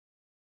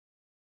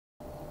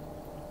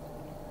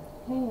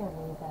Hey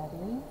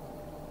everybody,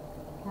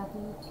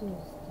 happy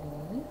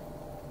Tuesday,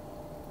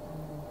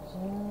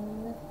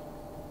 June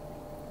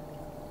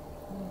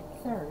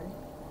 3rd,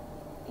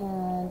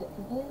 and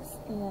this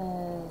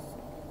is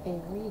a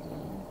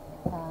reading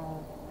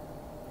of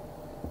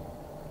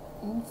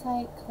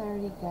Insight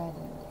Clarity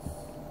Guidance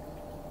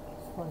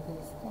for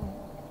this day.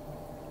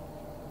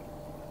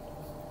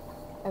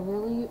 I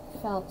really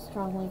felt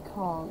strongly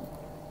called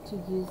to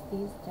use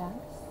these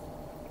decks.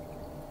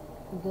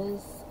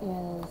 This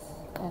is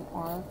an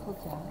oracle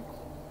deck.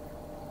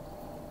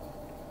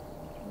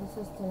 This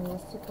is the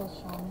mystical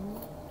shaman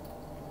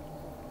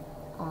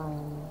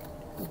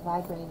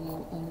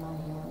vibrating in my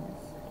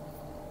hands.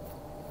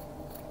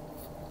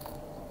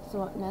 So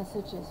what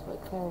messages, what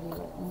clarity,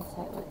 what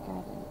insight, what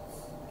guidance,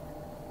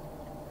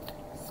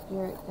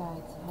 spirit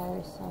guides,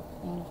 higher self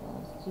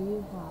angels do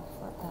you have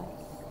for us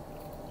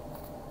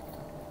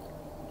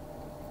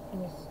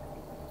this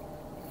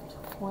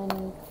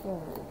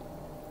 23rd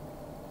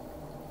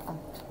of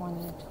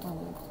 2020,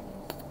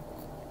 please?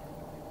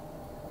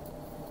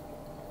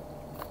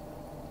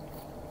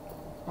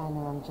 I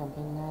know I'm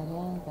jumping right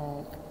in,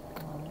 but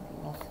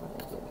that's what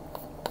I do.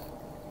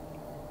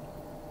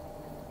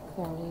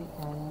 Clarity,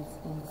 guidance,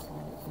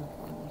 insight,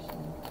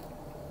 information.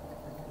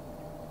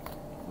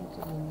 What do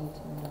we need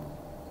to know?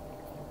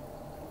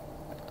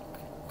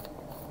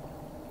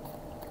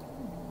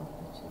 What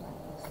would you like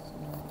us to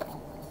know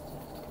about this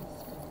deck,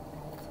 please? Spirit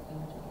guides,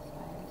 angels,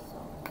 higher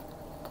soul.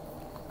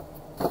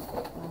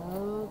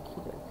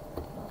 Okie doke.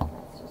 Well,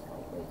 that's just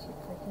like way too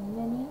freaking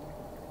many.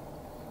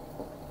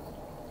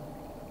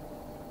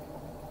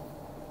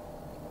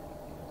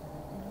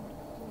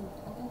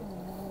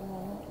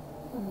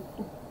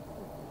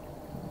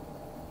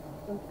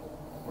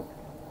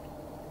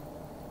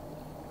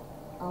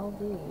 All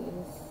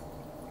these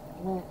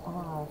went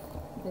off,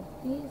 but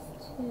these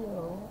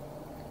two,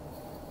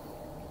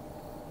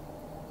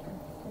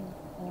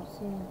 let's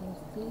see,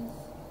 there's these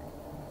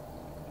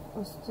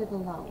were stood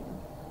alone.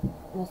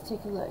 Let's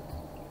take a look.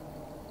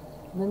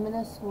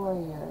 Luminous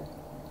Warrior,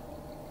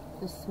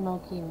 the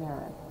Smoky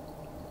Mirror.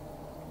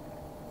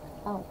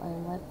 Oh,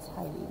 and what's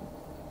hiding?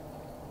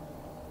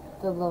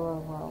 The Lower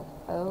World.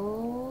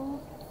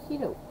 Okie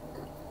doke.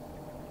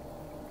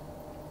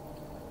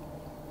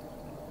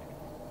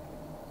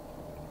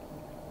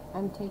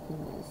 I'm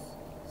taking this.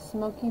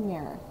 Smoky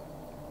Mirror.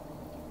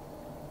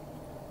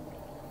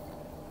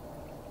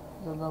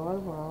 The Lower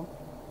World.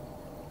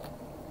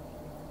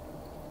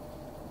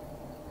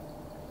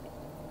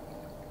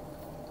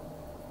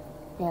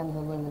 And the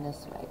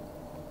Luminous Way.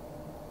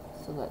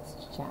 So let's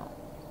chat.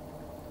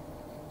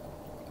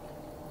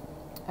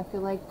 I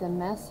feel like the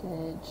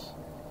message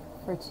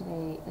for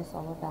today is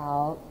all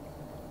about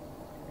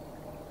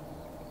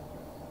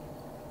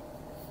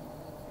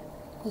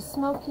the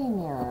smoky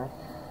mirror.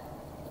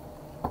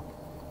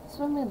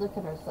 So when we look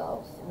at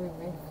ourselves, we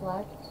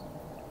reflect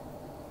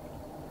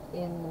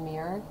in the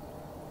mirror.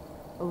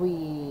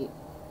 We,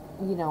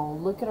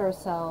 look at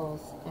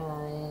ourselves,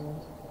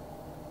 and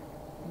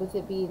with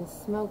it being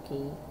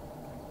smoky,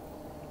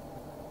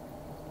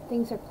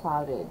 things are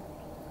clouded.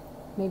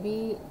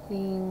 Maybe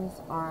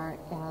things aren't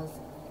as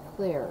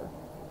clear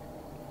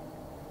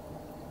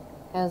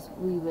as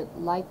we would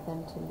like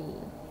them to be.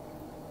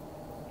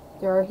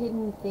 There are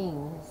hidden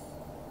things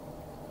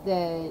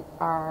that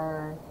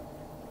are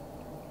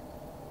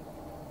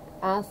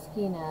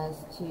asking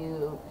us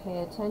to pay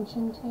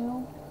attention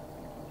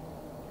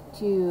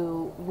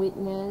to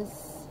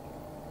witness,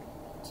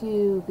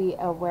 to be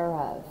aware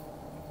of.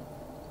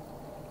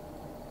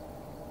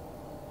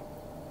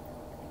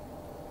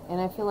 And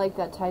I feel like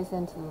that ties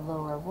into the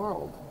lower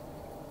world.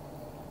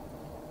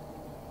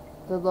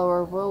 The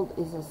lower world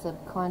is a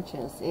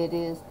subconscious. It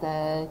is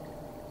the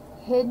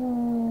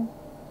hidden,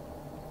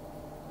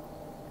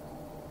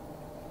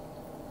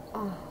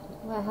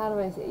 well, how do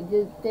I say,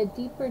 the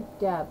deeper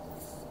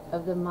depths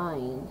of the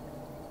mind,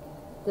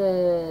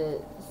 the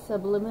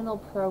subliminal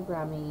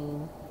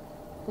programming,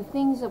 the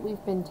things that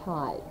we've been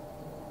taught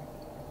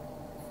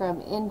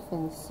from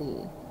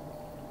infancy.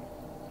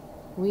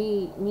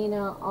 We may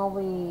not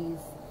always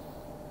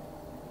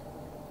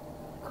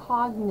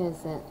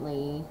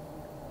cognizantly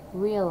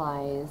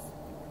realize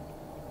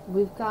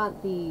we've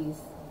got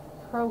these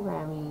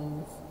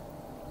programmings,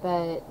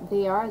 but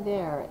they are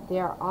there, they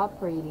are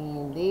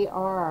operating, they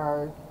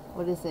are,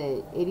 what is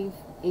it,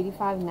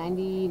 85,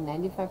 90,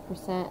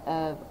 95%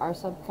 of our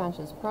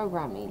subconscious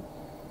programming.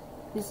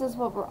 This is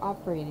what we're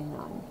operating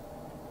on.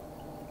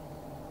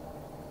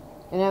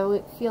 And I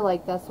would feel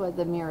like that's why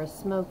the mirror is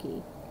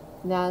smoky.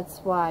 That's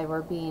why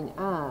we're being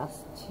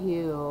asked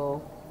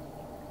to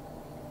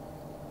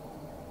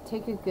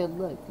take a good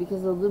look,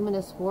 because the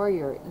Luminous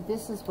Warrior,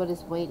 this is what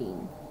is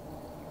waiting.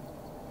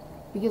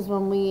 Because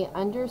when we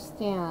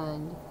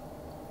understand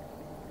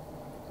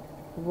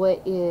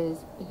what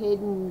is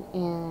hidden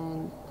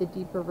in the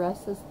deeper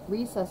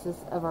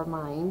recesses of our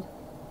mind,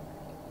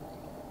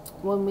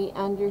 when we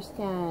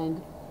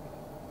understand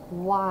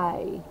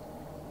why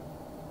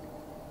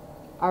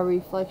our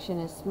reflection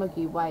is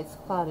smoky, why it's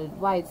clouded,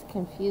 why it's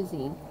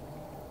confusing,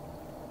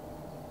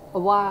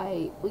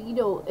 Why? Well, you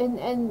know,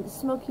 and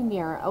smoky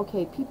mirror,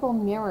 okay, people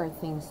mirror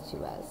things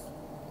to us.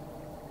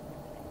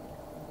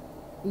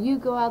 You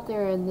go out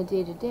there in the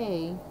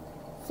day-to-day,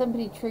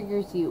 somebody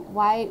triggers you.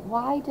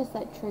 Why does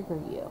that trigger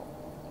you?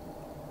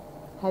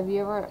 Have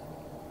you ever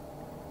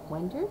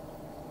wondered?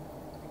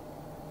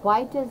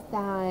 Why does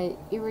that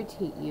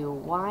irritate you?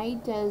 Why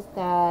does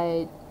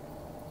that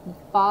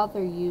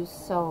bother you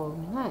so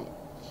much?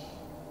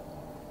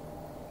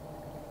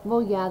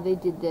 Well, yeah, they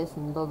did this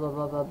and blah, blah,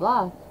 blah, blah,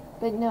 blah.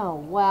 But no,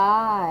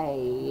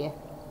 why?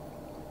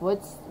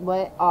 What's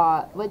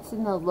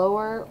in the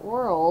lower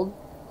world,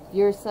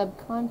 your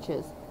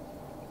subconscious?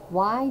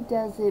 Why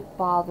does it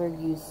bother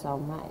you so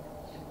much?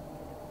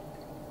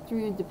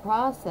 Through the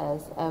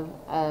process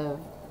of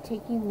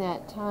taking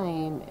that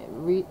time,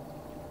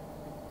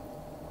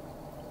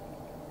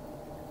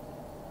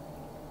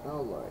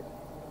 oh Lord,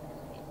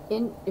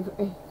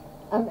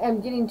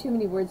 I'm getting too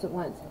many words at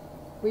once.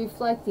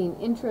 Reflecting,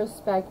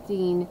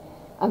 introspecting.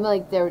 I'm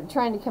like they're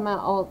trying to come out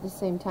all at the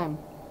same time.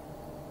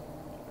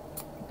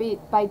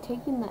 But by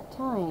taking that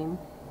time,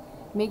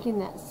 making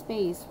that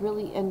space,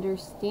 really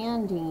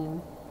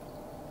understanding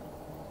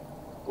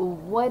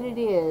what it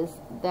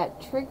is that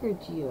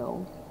triggered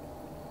you,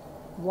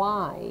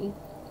 why,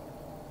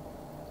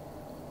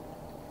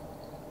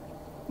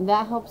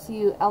 that helps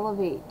you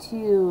elevate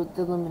to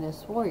the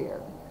luminous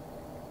warrior.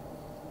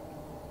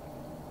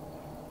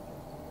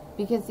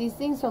 Because these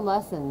things are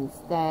lessons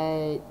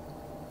that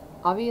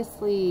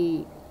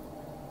obviously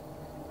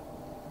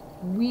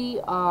we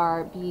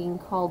are being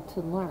called to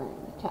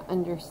learn, to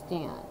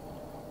understand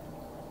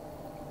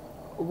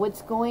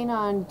what's going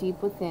on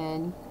deep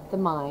within the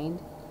mind,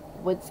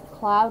 what's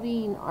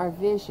clouding our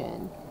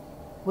vision,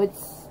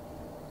 what's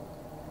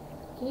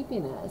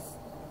keeping us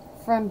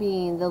from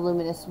being the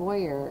luminous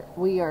warrior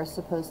we are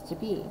supposed to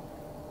be.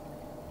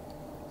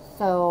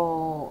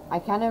 So I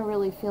kind of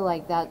really feel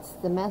like that's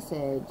the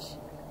message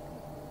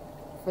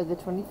for the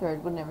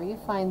 23rd. Whenever you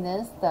find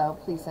this, though,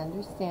 please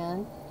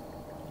understand,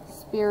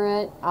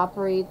 Spirit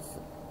operates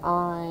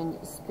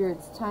on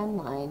Spirit's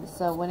timeline.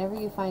 So whenever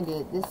you find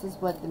it, this is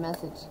what the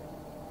message,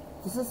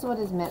 this is what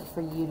is meant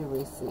for you to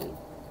receive.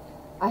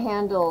 I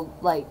handled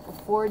like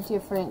 4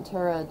 different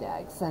tarot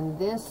decks, and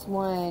this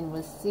one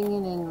was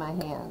singing in my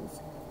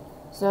hands.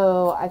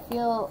 So I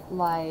feel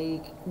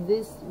like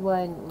this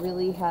one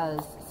really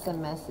has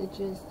some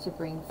messages to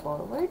bring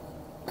forward.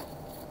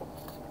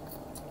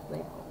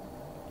 Well,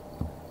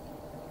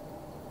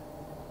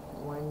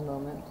 one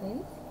moment,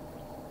 please.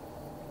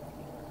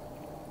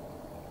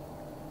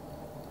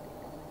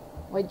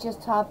 What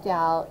just topped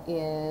out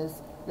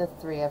is the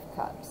 3 of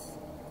Cups.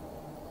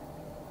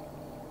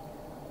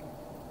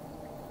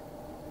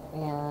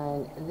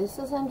 And this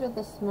is under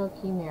the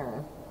smoky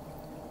mirror.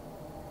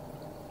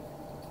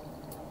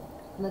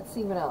 Let's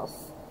see what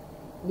else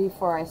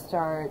before I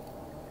start.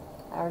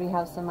 I already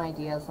have some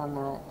ideas on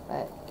that,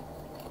 but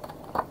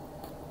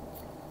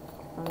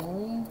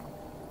really?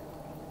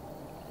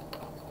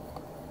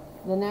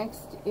 The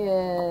next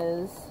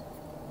is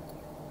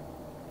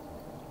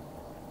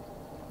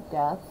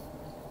Death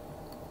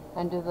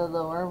under the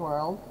lower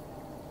world.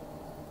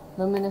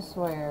 Luminous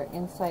warrior,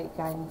 insight,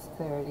 guidance,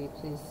 clarity,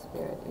 please,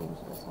 Spirit,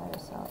 angels, higher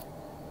self.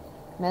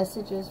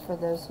 Messages for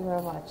those who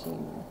are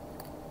watching.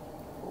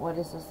 What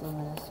is this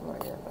luminous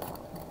warrior about?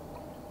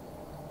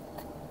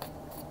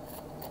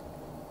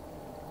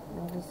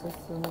 What is this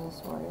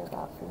luminous warrior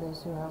about for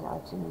those who are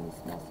watching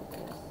these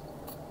messages?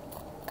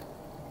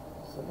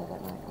 So that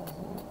it might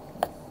resonate,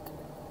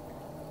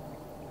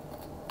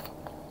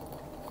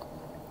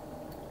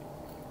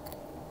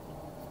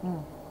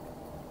 please.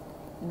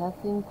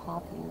 Nothing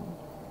popping.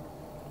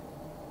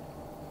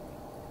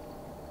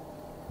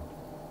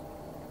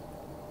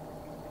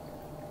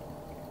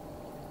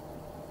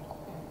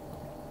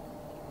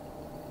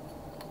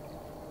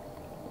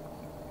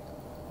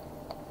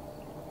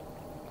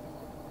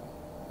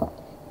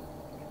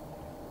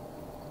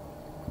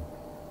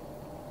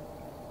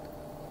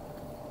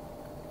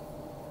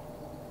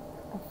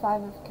 A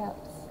 5 of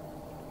Cups.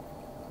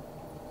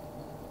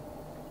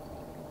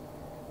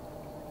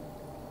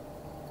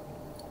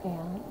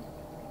 And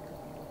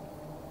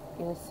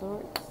Eight of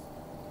Swords.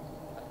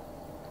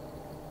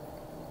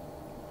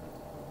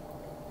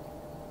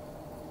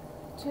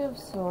 Two of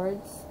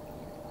Swords.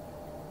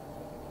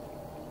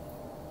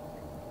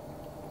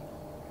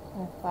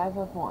 And 5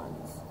 of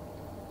Wands.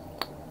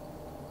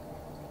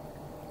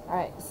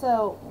 Alright,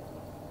 so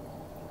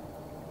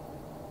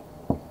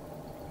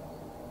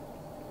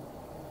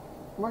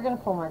we're going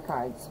to pull more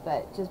cards,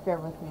 but just bear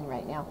with me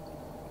right now.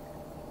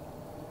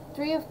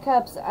 3 of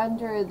Cups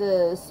under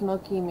the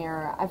smoky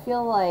mirror. I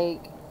feel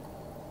like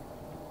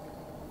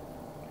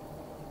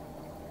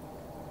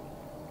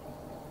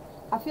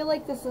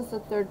this is a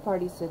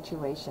third-party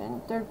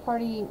situation. Third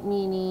party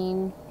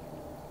meaning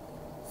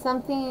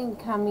something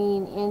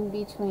coming in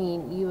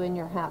between you and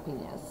your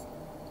happiness.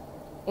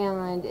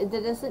 And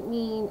that doesn't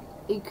mean,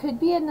 it could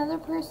be another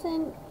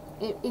person.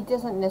 It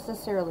doesn't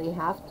necessarily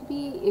have to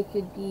be. It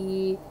could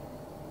be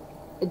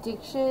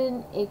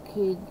addiction. It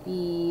could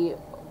be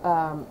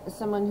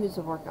someone who's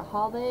a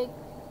workaholic,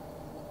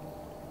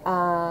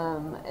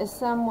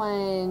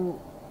 someone,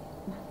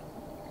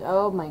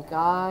 oh my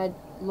God,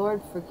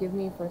 Lord forgive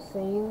me for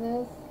saying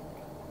this,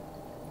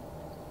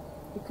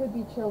 it could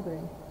be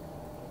children.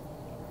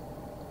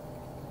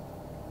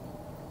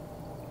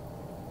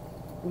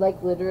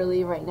 Like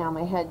literally right now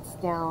my head's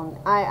down.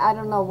 I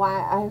don't know why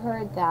I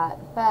heard that,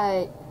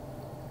 but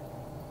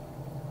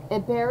a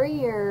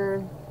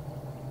barrier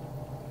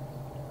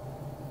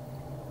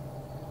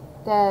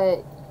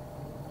that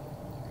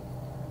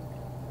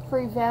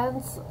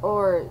prevents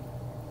or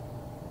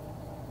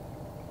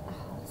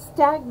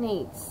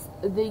stagnates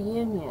the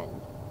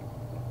union.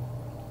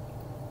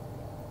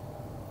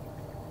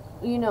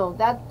 You know,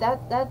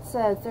 that's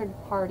a third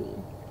party.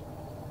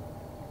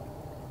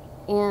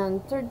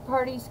 And third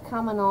parties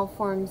come in all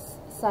forms,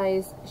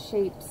 size,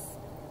 shapes.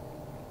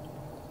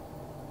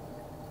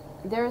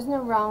 There's no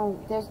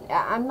wrong,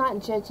 I'm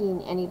not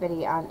judging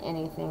anybody on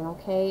anything,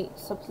 okay?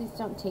 So please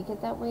don't take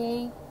it that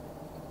way.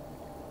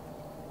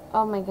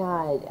 Oh my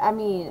God. I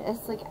mean,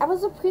 it's like, I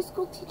was a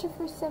preschool teacher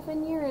for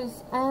 7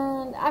 years,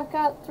 and I've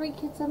got 3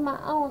 kids of my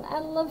own. I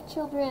love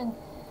children.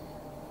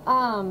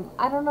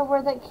 I don't know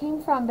where that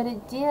came from, but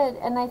it did,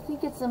 and I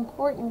think it's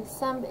important.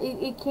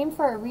 It came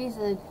for a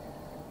reason.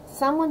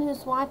 Someone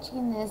who's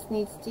watching this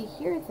needs to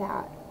hear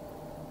that.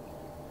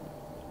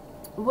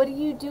 What do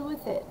you do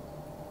with it?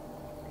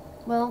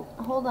 Well,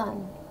 hold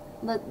on.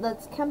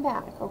 Let's come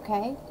back,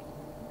 okay?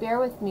 Bear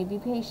with me. Be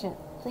patient.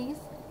 Please?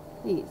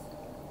 Please.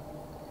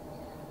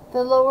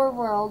 The lower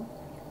world.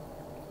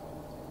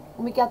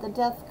 We got the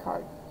death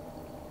card.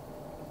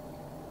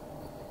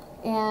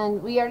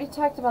 And we already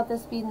talked about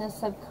this being the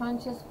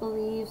subconscious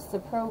beliefs, the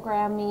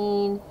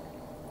programming,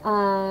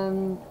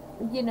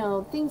 you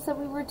know, things that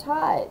we were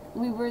taught.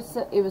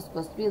 It was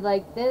supposed to be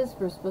like this.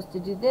 We're supposed to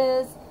do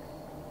this.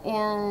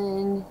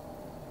 And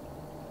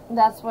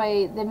that's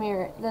why the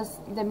mirror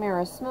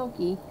is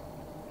smoky.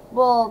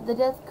 Well, the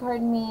death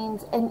card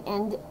means an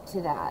end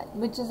to that,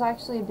 which is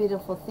actually a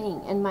beautiful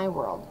thing in my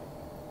world.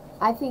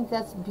 I think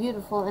that's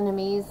beautiful and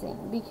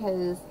amazing,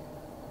 because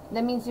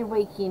that means you're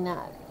waking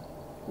up.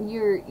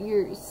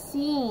 You're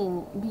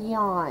seeing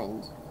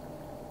beyond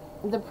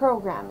the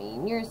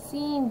programming. You're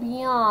seeing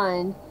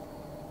beyond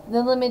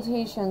the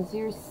limitations.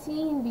 You're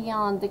seeing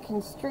beyond the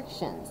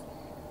constrictions.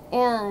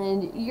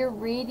 And you're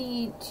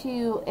ready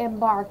to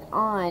embark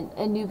on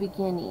a new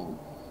beginning.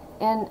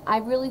 And I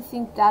really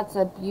think that's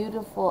a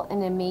beautiful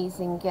and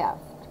amazing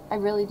gift. I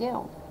really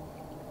do.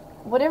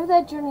 Whatever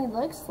that journey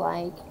looks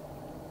like,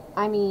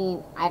 I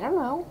mean, I don't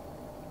know.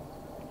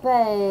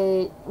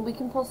 But we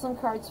can pull some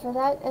cards for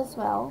that as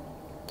well.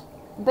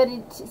 But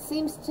it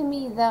seems to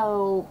me,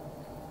 though,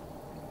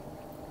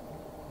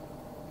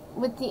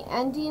 with the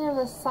ending of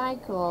the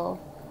cycle,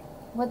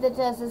 what that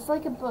does is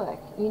like a book.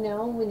 You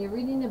know, when you're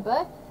reading a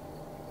book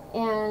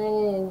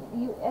and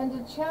you end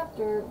a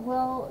chapter,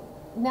 well,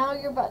 now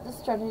you're about to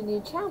start a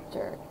new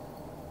chapter.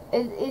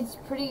 It's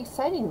pretty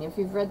exciting if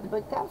you've read the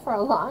book that far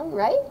along,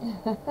 right?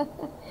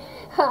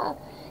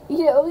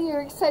 You know,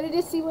 you're excited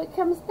to see what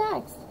comes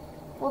next.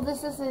 Well,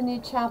 this is a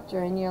new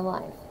chapter in your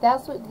life.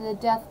 That's what the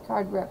death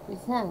card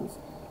represents.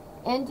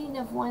 Ending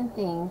of one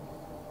thing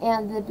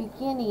and the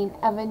beginning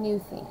of a new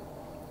thing.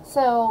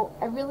 So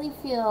I really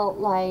feel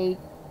like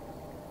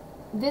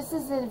this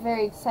is a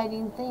very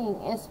exciting thing,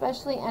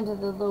 especially under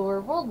the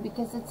lower world,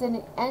 because it's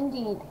an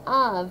ending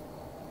of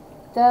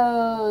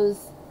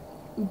those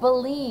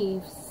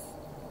beliefs,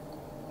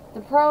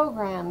 the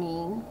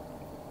programming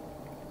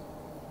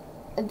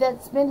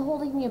that's been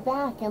holding you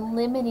back and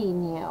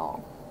limiting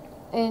you.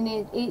 And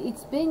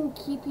it's been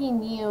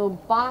keeping you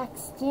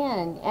boxed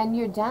in, and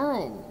you're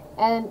done.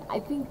 And I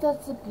think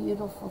that's a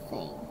beautiful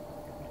thing.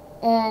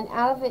 And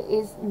out of it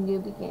is new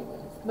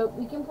beginnings. But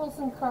we can pull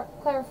some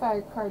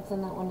clarifier cards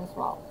on that one as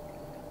well.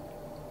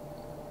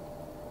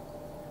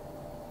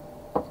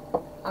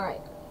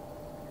 Alright.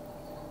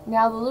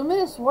 Now, the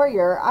Luminous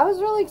Warrior, I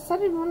was really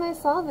excited when I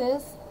saw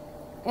this.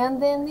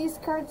 And then these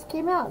cards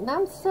came out. And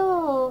I'm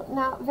still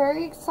not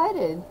very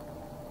excited.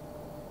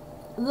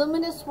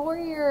 Luminous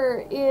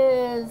Warrior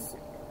is,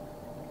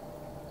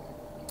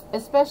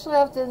 especially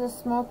after the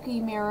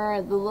smoky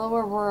mirror, the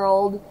lower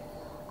world,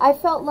 I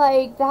felt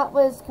like that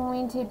was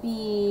going to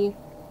be,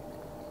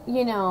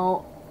 you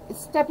know,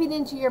 stepping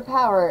into your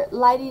power,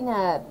 lighting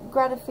up,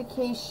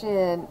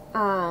 gratification,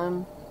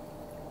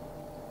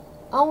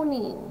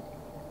 owning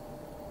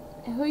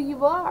who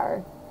you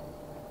are.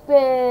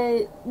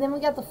 But then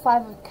we got the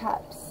Five of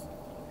Cups.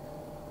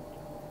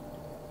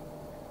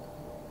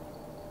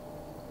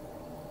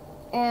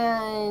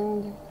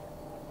 And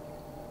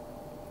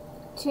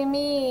to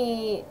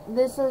me,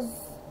 this is,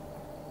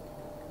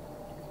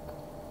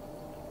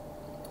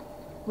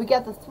 we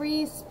got the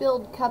 3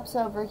 spilled cups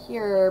over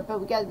here, but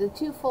we got the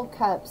 2 full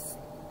cups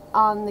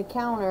on the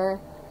counter.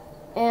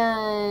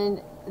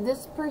 And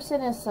this person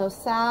is so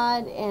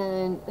sad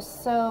and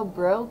so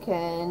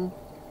broken.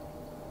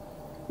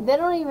 They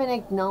don't even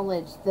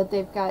acknowledge that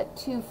they've got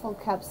 2 full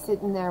cups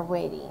sitting there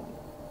waiting.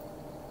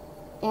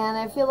 And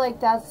I feel like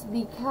that's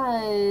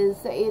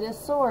because the Eight of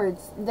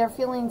Swords, they're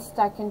feeling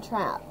stuck and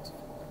trapped.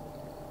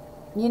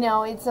 You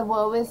know, it's a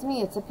woe is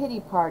me. It's a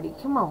pity party.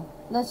 Come on.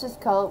 Let's just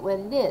call it what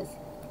it is.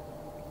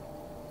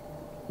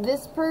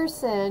 This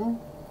person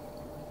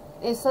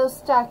is so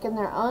stuck in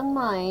their own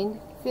mind,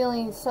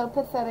 feeling so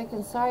pathetic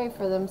and sorry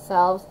for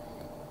themselves.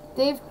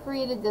 They've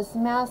created this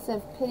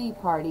massive pity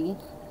party.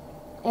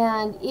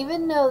 And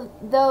even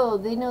though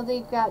they know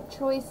they've got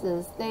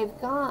choices, they've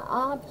got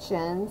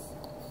options,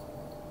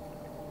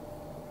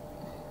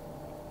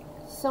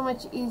 so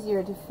much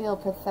easier to feel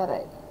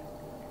pathetic.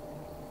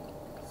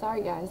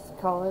 Sorry guys,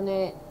 calling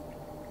it.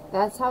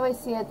 That's how I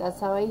see it. That's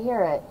how I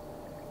hear it.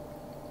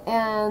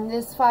 And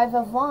this Five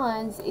of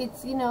Wands,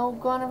 it's, you know,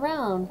 going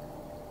around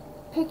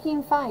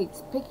picking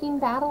fights, picking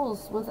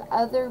battles with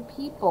other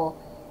people.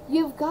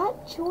 You've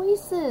got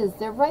choices.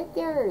 They're right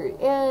there.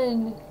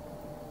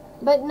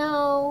 But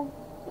no,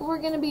 we're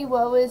going to be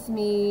woe is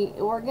me.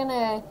 We're going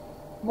to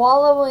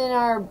wallow in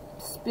our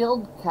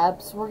spilled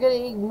cups. We're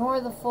going to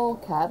ignore the full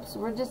cups.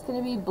 We're just going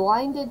to be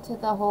blinded to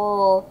the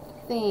whole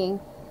thing.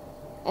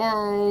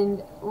 And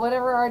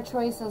whatever our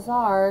choices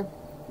are,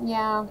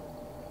 yeah.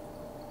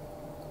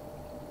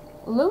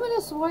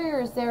 Luminous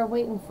Warrior is there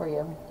waiting for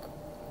you.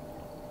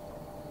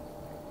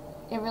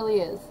 It really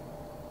is.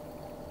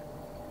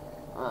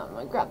 I'm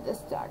going to grab this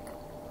deck.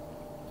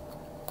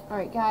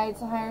 Alright,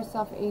 guides, higher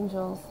self,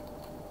 angels.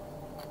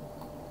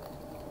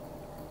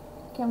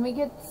 Can we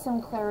get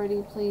some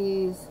clarity,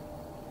 please?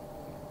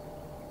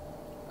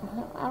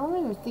 I don't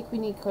even think we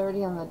need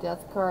clarity on the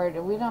Death card.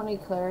 We don't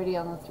need clarity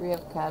on the Three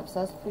of Cups.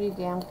 That's pretty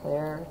damn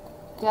clear.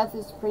 Death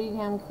is pretty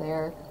damn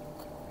clear.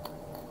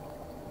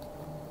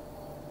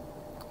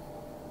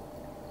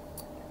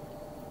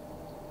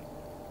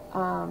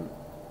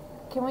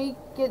 Can we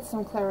get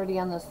some clarity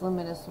on this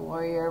Luminous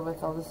Warrior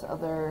with all this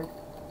other...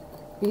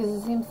 Because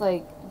it seems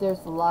like there's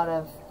a lot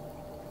of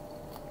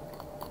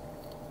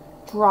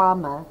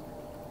drama.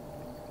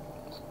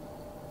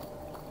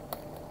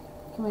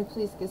 Can we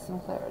please get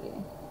some clarity?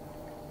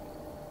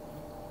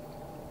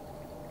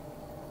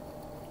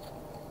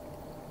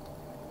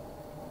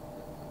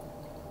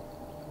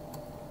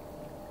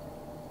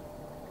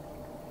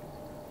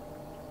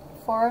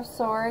 Four of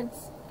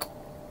Swords.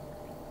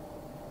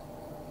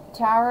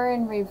 Tower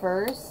in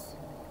reverse.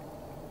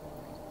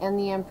 And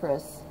the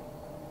Empress.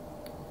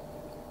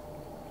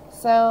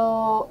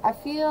 So, I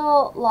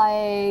feel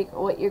like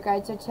what your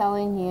guides are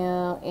telling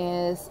you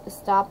is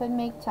stop and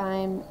make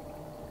time.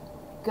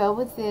 Go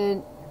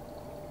within,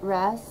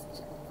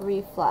 rest,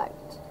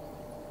 reflect.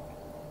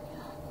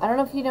 I don't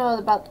know if you know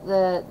about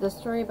the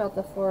story about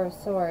the Four of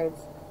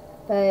Swords,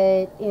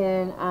 but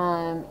in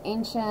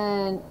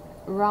ancient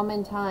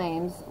Roman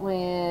times,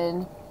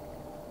 when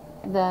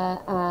the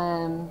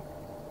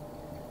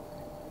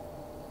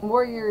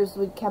warriors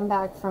would come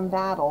back from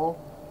battle,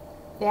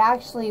 they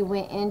actually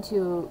went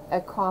into a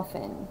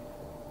coffin.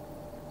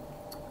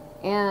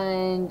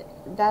 And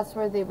that's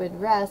where they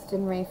would rest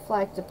and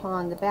reflect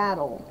upon the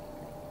battle.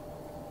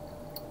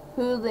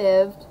 Who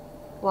lived?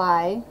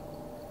 Why?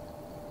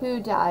 Who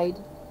died?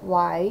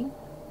 Why?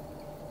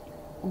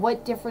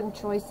 What different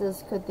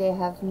choices could they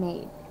have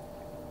made?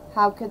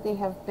 How could they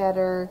have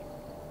better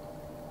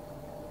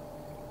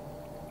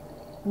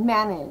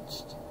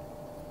managed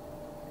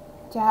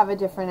to have a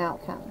different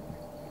outcome?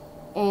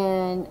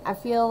 And I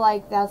feel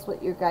like that's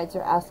what your guides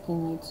are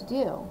asking you to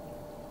do.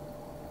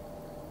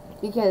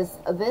 Because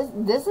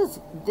this is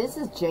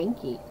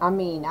janky. I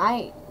mean,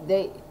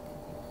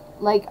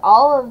 like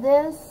all of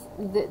this,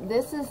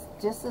 this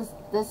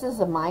is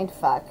a mind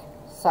fuck.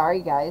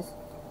 Sorry guys,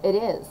 it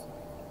is.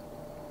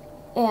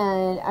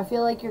 And I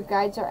feel like your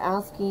guides are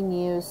asking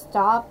you,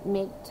 stop,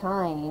 make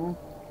time,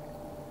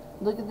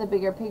 look at the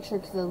bigger picture,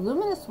 because the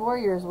Luminous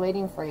Warrior is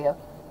waiting for you.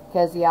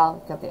 Because yeah,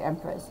 we got the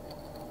Empress.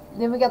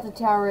 Then we got the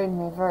Tower in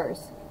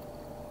reverse.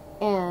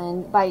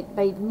 And by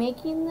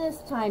making this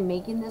time,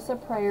 making this a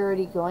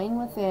priority, going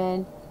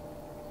within,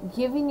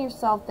 giving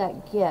yourself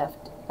that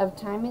gift of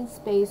time and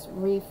space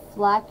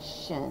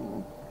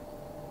reflection,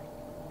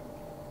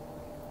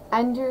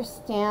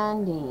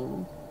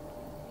 understanding,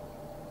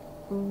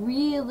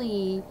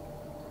 really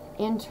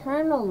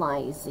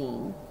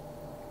internalizing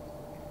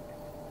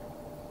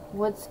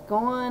what's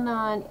going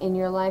on in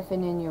your life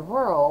and in your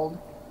world,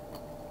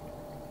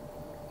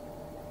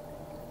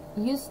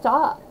 you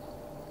stop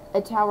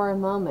a Tower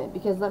moment.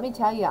 Because let me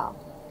tell y'all,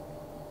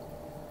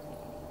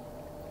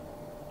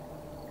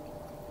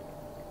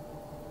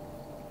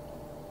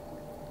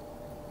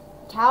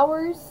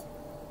 towers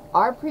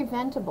are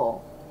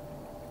preventable,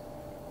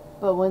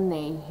 but when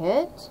they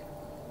hit,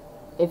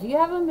 if you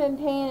haven't been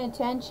paying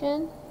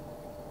attention,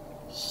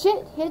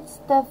 shit hits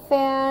the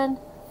fan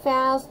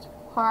fast,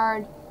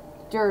 hard,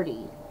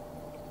 dirty.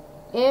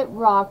 It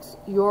rocks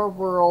your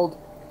world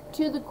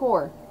to the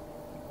core.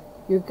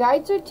 Your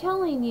guides are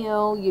telling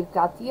you you've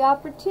got the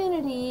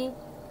opportunity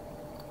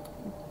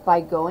by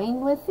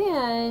going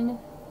within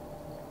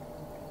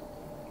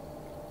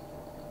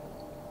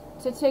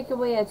to take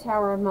away a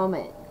Tower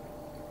moment.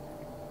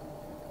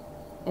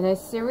 And I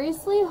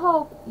seriously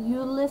hope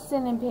you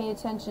listen and pay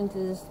attention to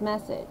this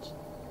message.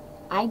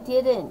 I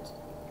didn't.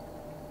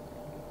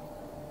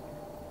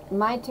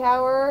 My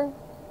tower,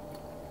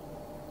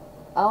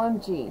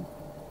 OMG.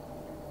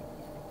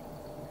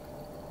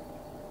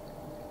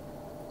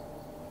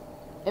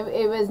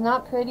 It was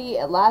not pretty.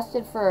 It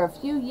lasted for a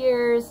few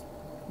years.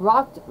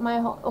 Rocked my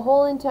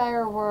whole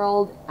entire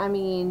world. I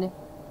mean,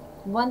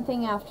 one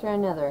thing after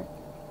another.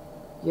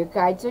 Your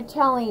guides are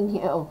telling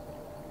you,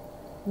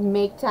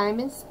 make time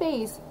and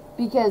space,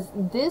 because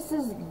this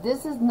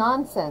is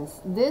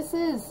nonsense. This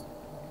is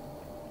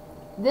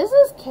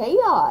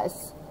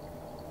chaos.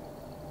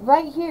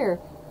 Right here,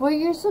 where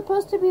you're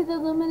supposed to be the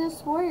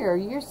luminous warrior.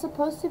 You're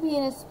supposed to be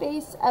in a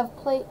space of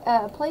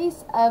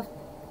place of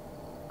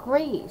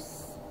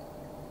grace.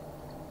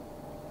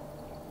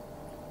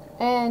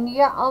 And you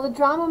got all the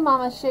drama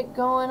mama shit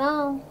going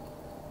on.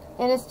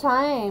 And it's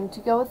time to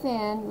go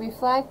within,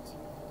 reflect,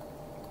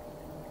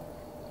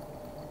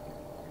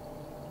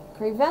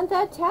 prevent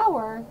that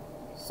tower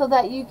so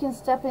that you can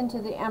step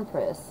into the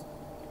Empress.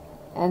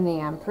 And the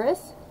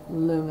Empress,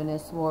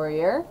 luminous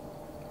warrior,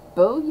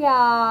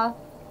 booyah,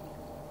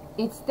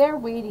 it's there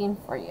waiting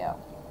for you.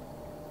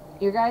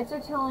 Your guides are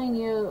telling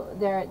you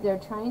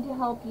they're trying to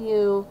help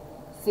you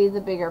see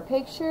the bigger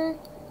picture,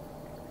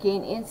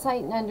 gain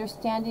insight and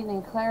understanding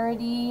and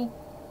clarity,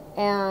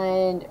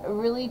 and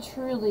really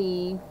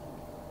truly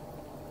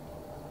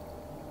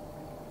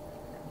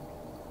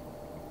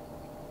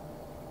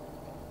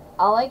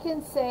all I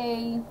can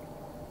say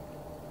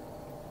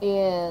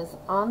is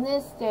on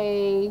this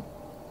day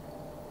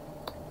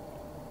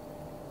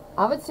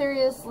I would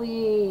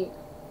seriously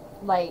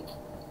like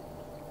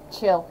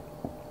chill.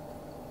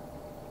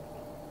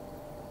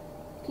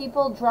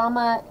 People,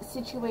 drama,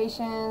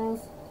 situations,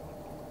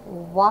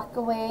 walk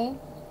away.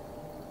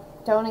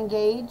 Don't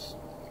engage.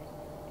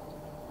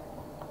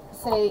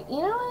 Say,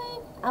 you know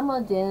what? I'm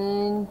all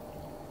done.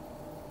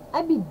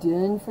 I'd be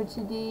done for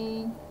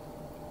today.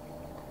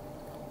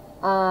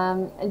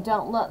 And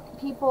don't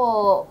let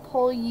people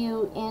pull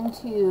you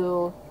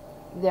into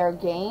their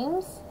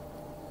games.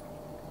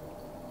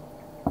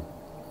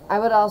 I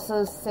would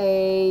also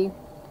say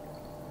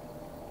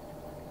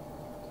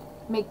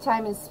make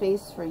time and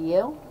space for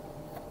you.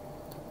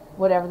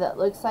 Whatever that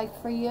looks like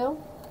for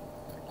you.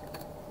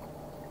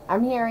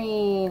 I'm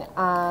hearing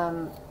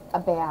a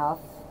bath,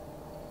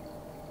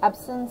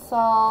 Epsom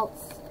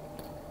salts,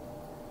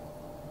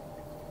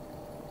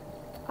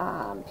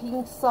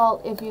 pink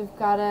salt if you've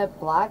got it,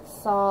 black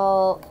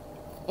salt,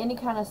 any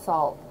kind of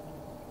salt,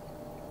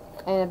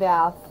 and a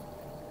bath.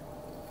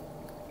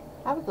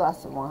 Have a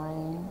glass of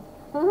wine.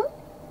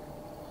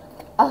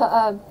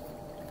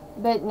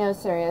 But no,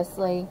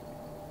 seriously,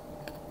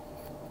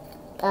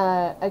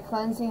 a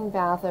cleansing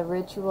bath, a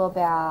ritual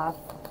bath,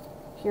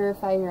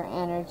 purify your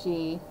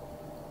energy.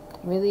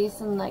 Release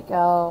and let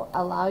go.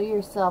 Allow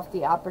yourself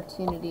the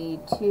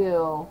opportunity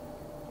to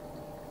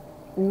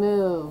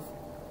move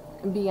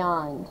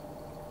beyond.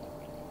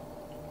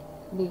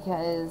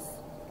 Because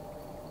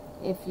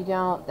if you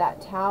don't, that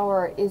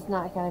tower is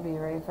not going to be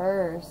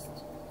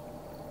reversed.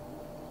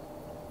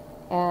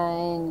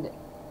 And,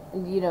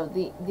 you know,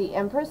 the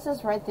Empress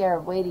is right there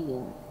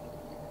waiting.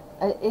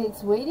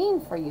 It's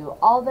waiting for you.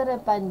 All that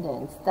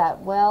abundance,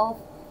 that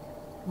wealth,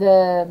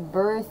 the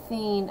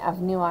birthing of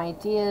new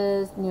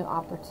ideas, new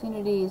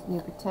opportunities,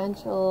 new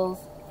potentials.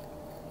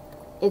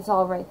 It's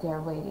all right there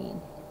waiting.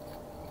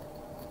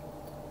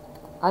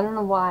 I don't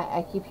know why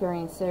I keep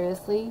hearing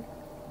seriously,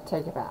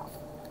 take a bath.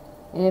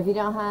 And if you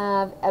don't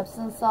have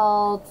Epsom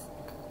salts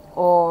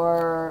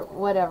or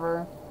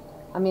whatever,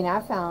 I mean, I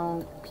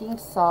found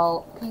pink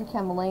salt, pink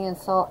Himalayan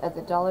salt at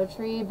the Dollar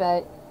Tree,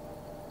 but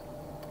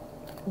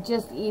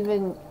just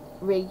even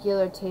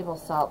regular table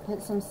salt.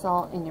 Put some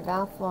salt in your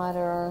bath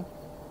water.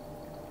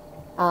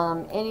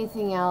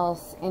 Anything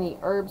else, any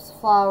herbs,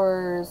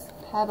 flowers,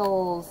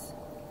 petals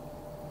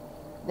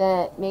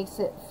that makes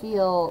it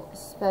feel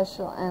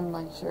special and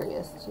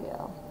luxurious to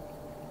you.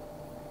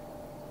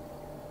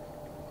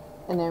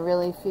 And I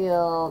really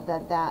feel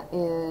that that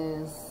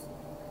is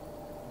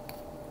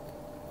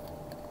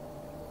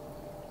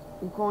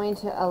going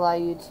to allow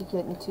you to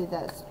get into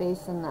that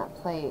space and that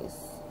place.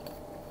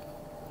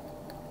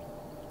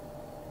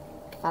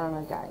 I don't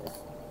know, guys.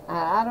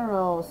 I don't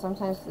know.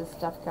 Sometimes this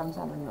stuff comes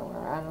out of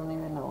nowhere. I don't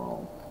even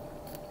know.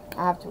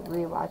 I have to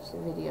rewatch the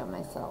video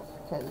myself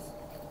because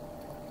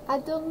I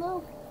don't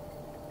know.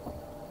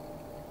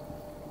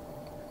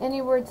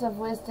 Any words of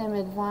wisdom,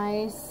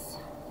 advice?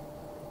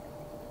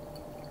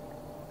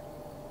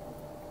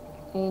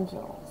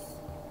 Angels.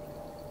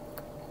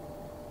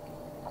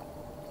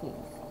 Please.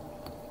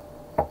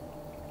 I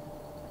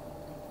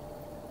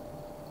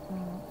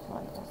feel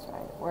like that's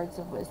right. Words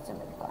of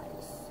wisdom,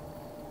 advice.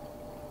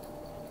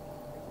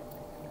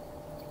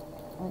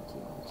 What do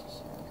you want to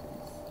share with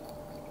us?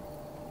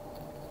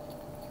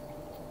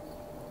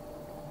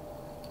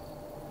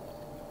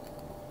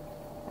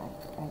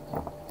 Right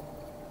there.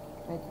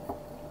 Right there.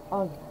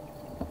 Oh,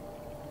 yeah.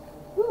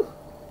 Whew.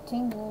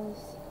 Tingles.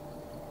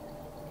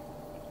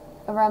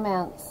 A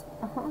romance.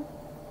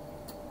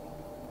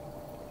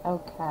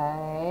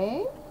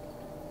 Okay.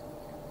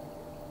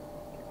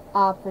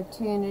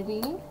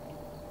 Opportunity.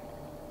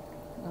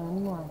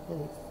 One more,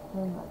 please.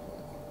 One more, please.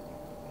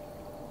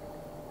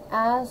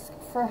 Ask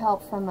for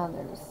help from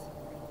others.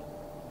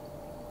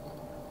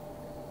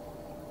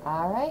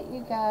 Alright,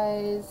 you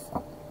guys.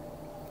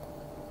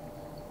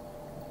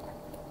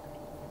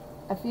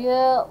 I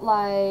feel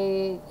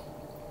like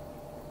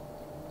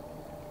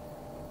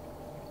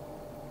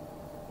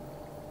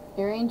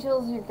your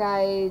angels, your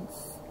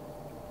guides,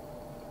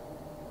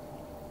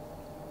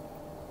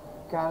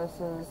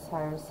 goddesses,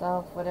 higher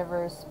self,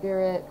 whatever,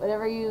 spirit,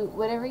 whatever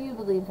you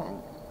believe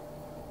in.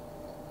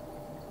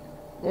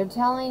 They're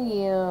telling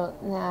you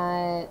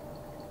that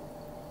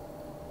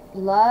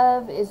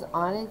love is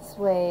on its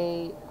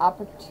way.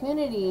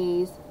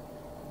 Opportunities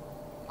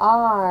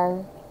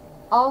are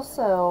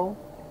also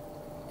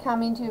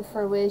coming to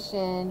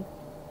fruition,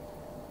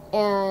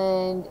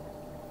 and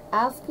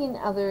asking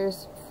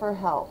others for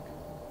help.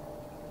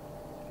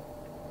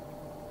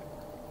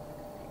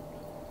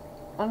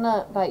 I don't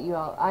know about you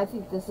all. I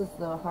think this is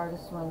the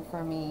hardest one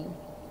for me.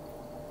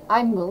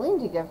 I'm willing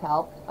to give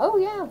help. Oh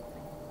yeah.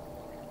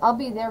 I'll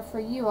be there for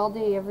you all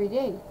day, every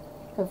day.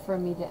 But for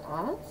me to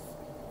ask,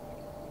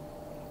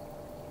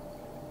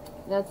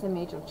 that's a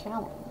major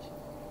challenge.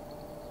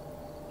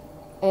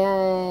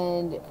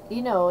 And,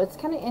 you know, it's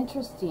kind of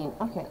interesting.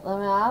 Okay, let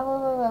me...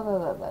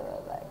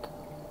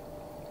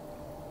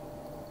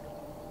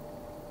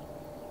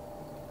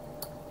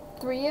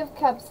 Three of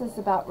Cups is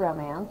about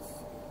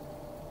romance.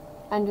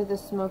 Under the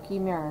smoky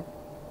mirror.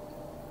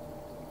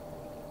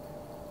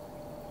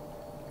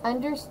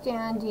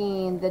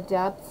 Understanding the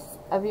depths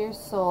of your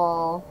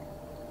soul.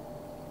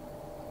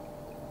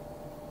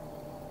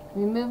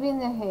 Removing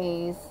the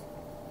haze.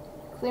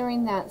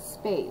 Clearing that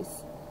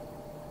space.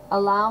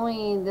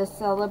 Allowing the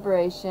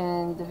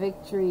celebration, the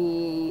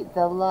victory,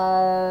 the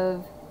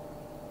love,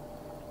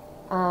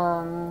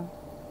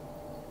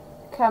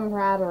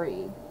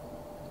 camaraderie.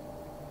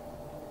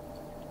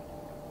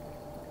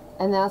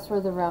 And that's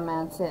where the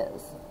romance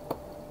is.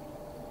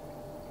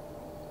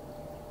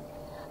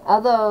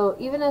 Although,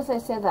 even as I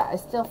say that, I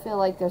still feel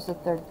like there's a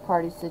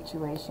third-party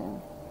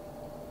situation.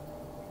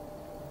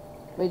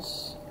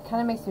 Which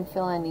kind of makes me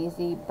feel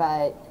uneasy,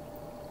 but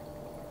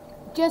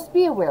just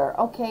be aware,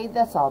 okay?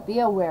 That's all. Be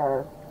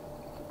aware.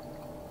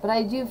 But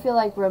I do feel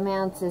like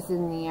romance is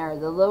in the air.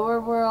 The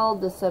lower world,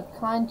 the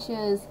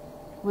subconscious,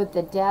 with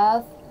the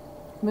death,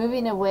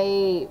 moving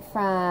away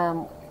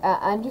from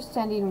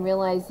understanding,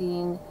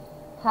 realizing,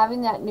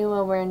 having that new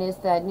awareness,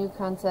 that new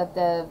concept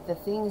of the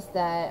things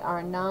that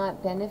are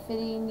not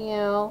benefiting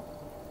you.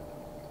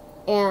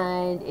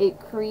 And it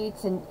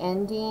creates an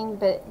ending,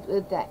 but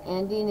with that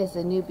ending is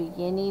a new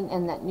beginning,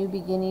 and that new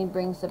beginning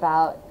brings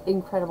about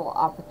incredible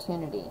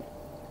opportunity.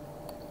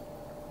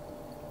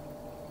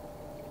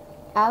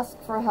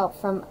 Ask for help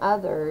from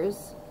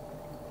others.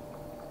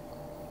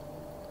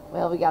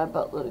 Well, we got a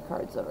boatload of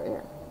cards over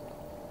here.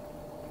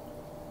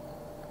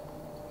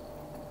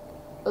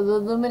 The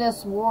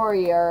Luminous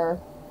Warrior.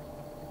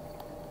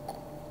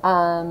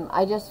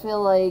 I just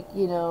feel like,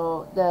 you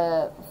know,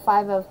 the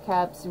Five of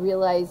Cups,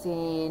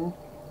 realizing,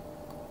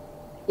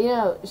 you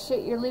know,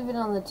 shit you're leaving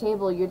on the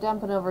table, you're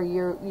dumping over,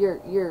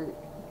 you're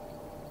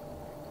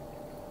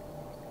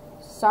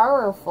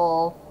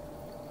sorrowful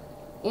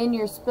in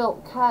your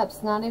spilt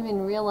cups, not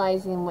even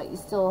realizing what you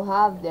still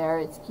have there.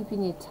 It's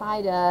keeping you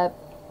tied up,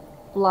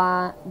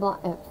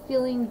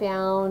 feeling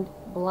bound,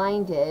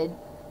 blinded,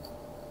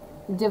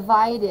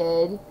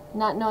 divided,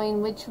 not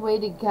knowing which way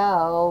to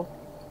go.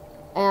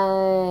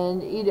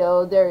 And, you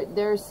know,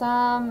 there's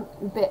some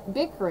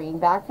bickering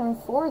back and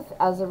forth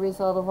as a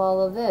result of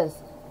all of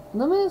this.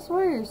 Luminous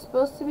Warrior, you're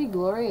supposed to be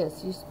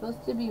glorious. You're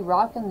supposed to be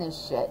rocking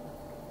this shit.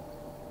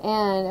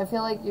 And I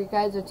feel like your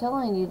guides are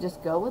telling you,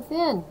 just go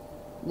within.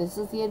 This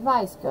is the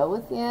advice. Go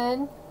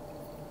within.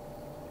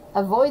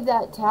 Avoid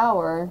that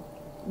tower.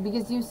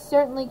 Because you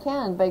certainly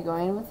can by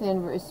going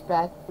within.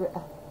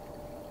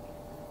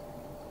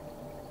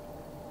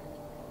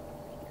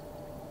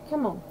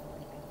 Come on.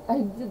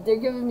 They're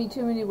giving me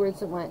too many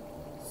words at once.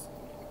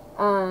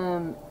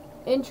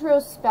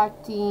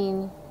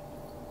 Introspecting,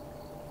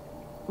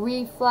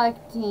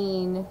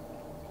 reflecting,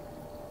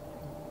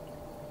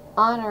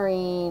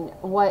 honoring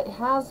what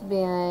has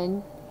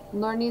been,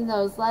 learning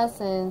those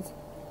lessons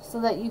so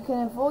that you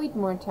can avoid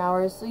more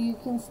towers, so you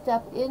can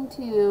step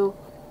into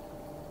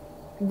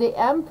the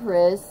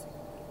Empress.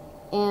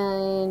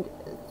 And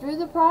through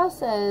the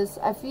process,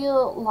 I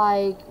feel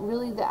like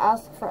really the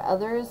ask for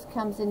others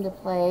comes into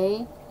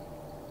play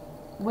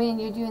when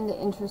you're doing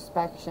the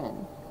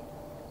introspection.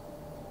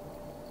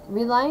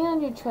 Rely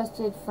on your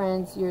trusted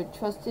friends, your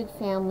trusted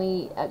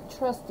family,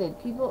 trusted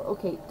people.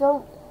 Okay,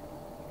 don't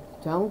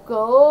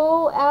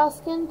go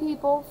asking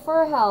people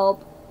for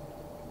help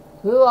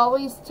who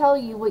always tell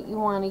you what you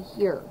want to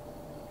hear.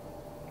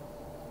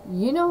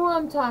 You know who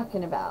I'm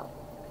talking about.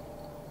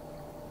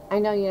 I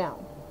know you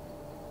know.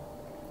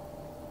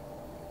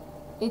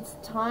 It's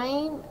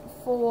time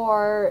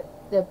for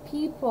the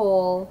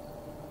people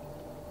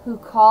who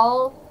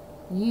call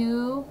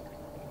you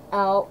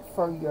out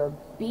for your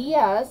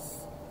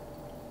BS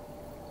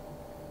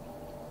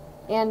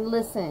and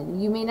listen.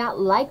 You may not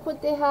like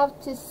what they have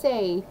to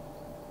say,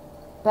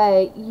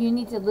 but you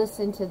need to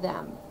listen to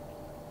them,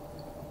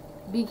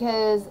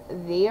 because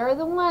they are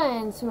the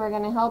ones who are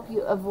going to help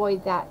you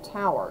avoid that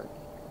tower.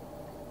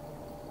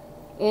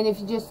 And if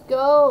you just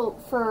go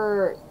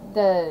for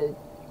the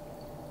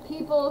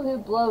people who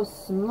blow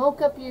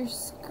smoke up your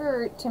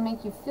skirt to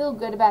make you feel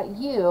good about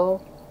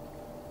you,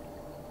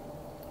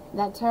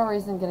 that tower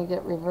isn't going to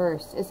get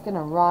reversed. It's going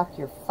to rock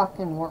your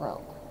fucking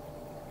world.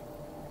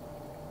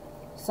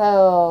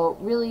 So,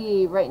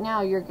 really, right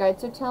now, your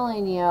guides are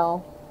telling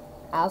you,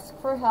 ask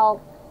for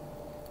help,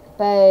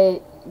 but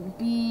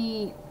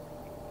be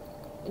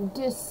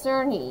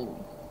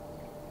discerning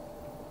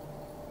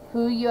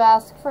who you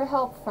ask for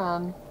help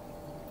from.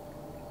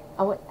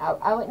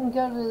 I wouldn't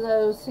go to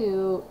those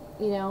who,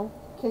 you know,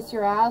 kiss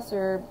your ass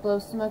or blow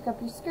smoke up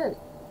your skirt.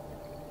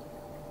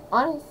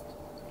 Honest,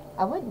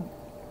 I wouldn't.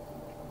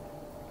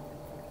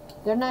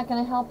 They're not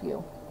going to help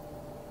you.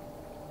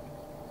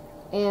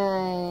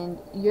 And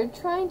you're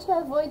trying to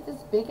avoid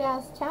this big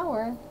ass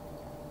tower.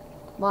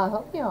 Well, I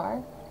hope you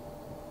are.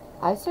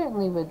 I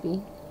certainly would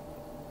be.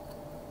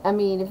 I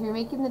mean, if you're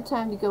making the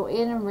time to go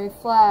in and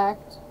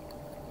reflect,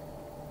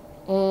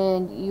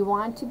 and you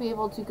want to be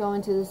able to go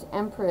into this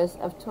Empress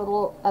of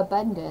total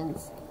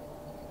abundance,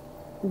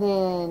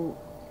 then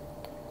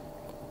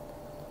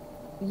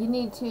you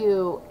need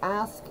to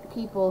ask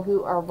people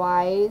who are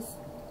wise,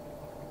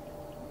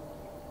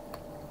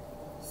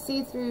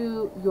 see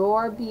through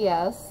your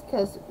BS,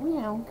 because,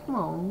 you know, come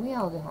on, we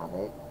all have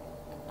it.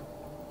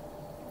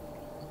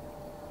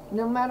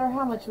 No matter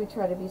how much we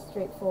try to be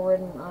straightforward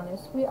and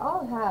honest, we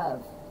all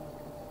have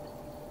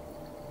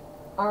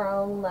our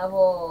own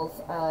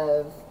levels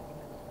of,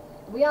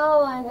 we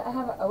all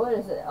have, what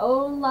is it,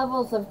 own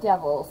levels of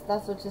devils.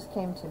 That's what just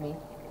came to me.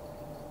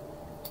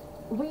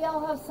 We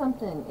all have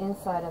something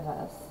inside of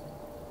us.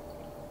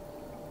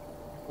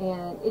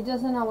 And it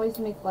doesn't always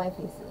make life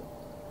easy.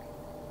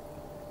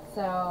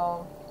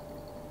 So,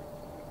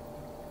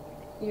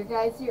 your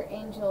guides, your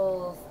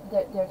angels,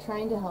 they're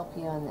trying to help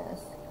you on this.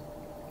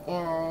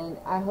 And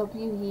I hope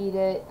you heed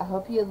it. I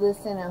hope you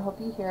listen. I hope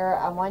you hear.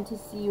 I want to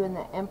see you in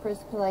the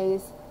Empress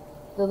place,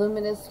 the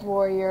Luminous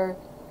Warrior.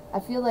 I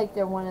feel like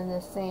they're one and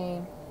the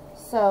same.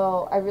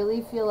 So I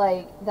really feel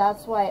like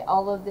that's why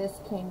all of this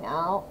came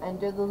out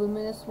under the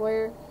Luminous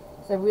Warrior.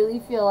 So I really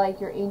feel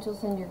like your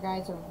angels and your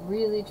guides are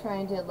really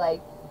trying to,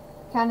 like,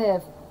 kind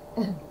of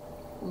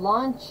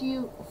launch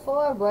you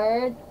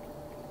forward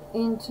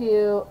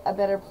into a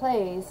better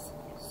place,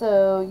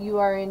 so you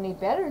are in a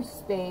better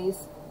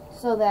space,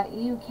 so that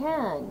you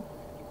can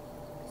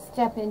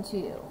step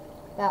into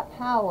that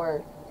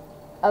power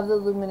of the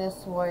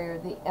Luminous Warrior,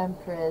 the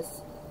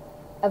Empress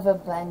of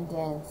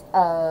abundance,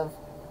 of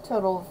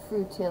total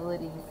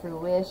fruitility,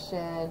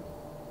 fruition,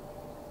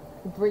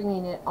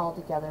 bringing it all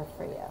together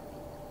for you.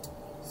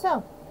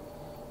 So,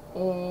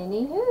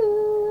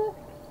 anywho,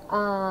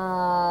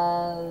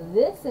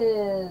 this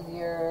is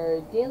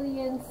your daily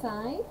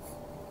insights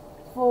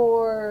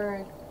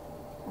for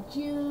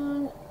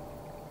June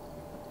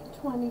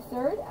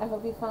 23rd. I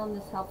hope you found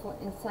this helpful,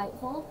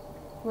 insightful.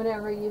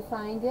 Whenever you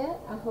find it,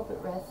 I hope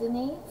it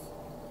resonates.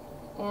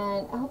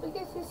 And I hope it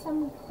gives you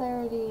some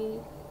clarity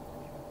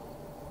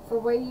for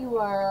where you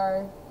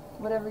are,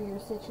 whatever your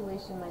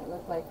situation might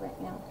look like right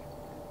now.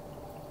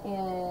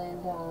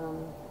 And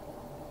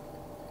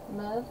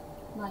love,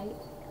 light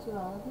to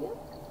all of you.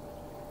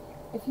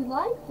 If you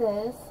like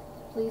this,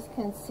 please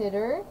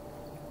consider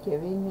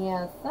giving me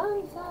a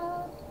thumbs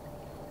up.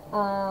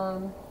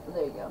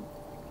 There you go.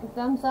 A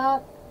thumbs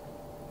up.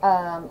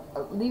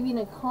 Leaving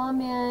a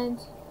comment.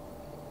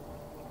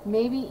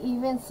 Maybe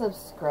even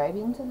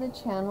subscribing to the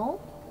channel.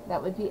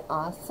 That would be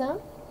awesome.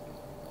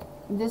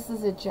 This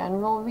is a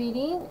general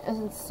reading,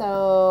 and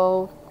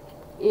so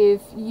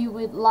if you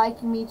would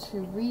like me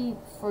to read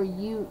for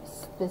you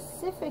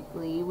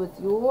specifically with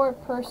your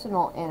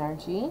personal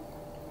energy,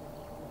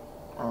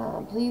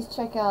 please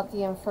check out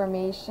the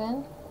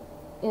information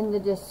in the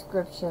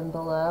description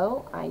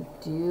below. I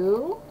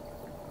do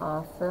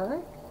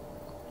offer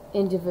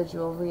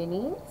individual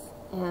readings,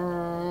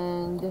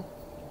 and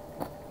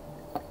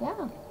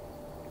yeah.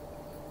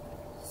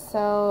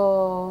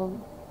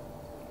 So,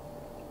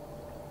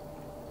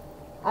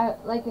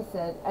 like I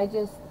said,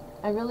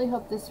 I really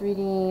hope this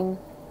reading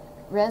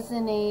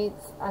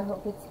resonates. I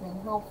hope it's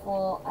been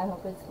helpful. I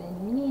hope it's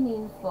been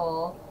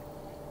meaningful.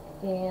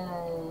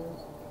 And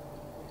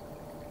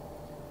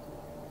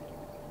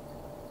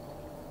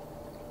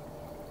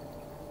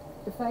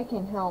if I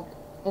can help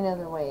in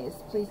other ways,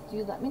 please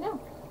do let me know.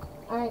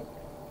 Alright,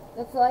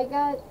 that's all I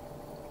got.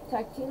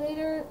 Talk to you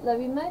later. Love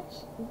you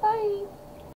much. Bye.